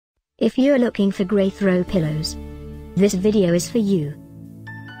If you're looking for great throw pillows, this video is for you.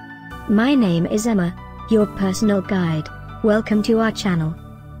 My name is Emma, your personal guide. Welcome to our channel.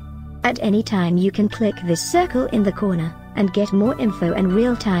 At any time you can click this circle in the corner, and get more info and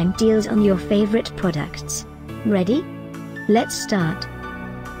real-time deals on your favorite products. Ready? Let's start.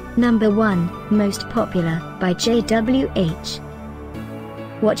 Number 1, Most Popular, by JWH.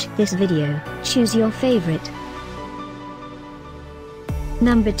 Watch this video, choose your favorite.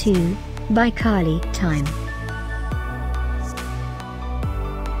 Number 2, by CaliTime.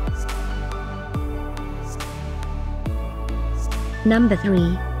 Number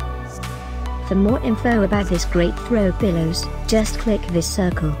 3. For more info about this great throw pillows, just click this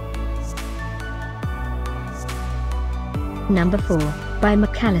circle. Number 4, by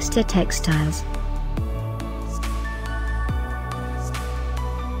McAlister Textiles.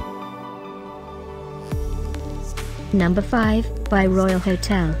 Number 5, by Royal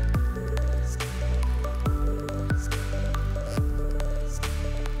Hotel.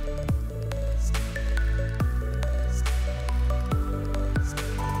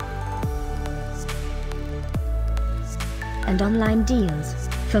 And online deals,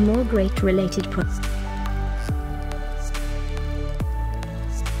 for more great related products.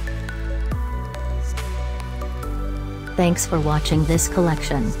 Thanks for watching this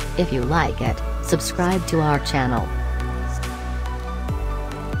collection. If you like it, subscribe to our channel.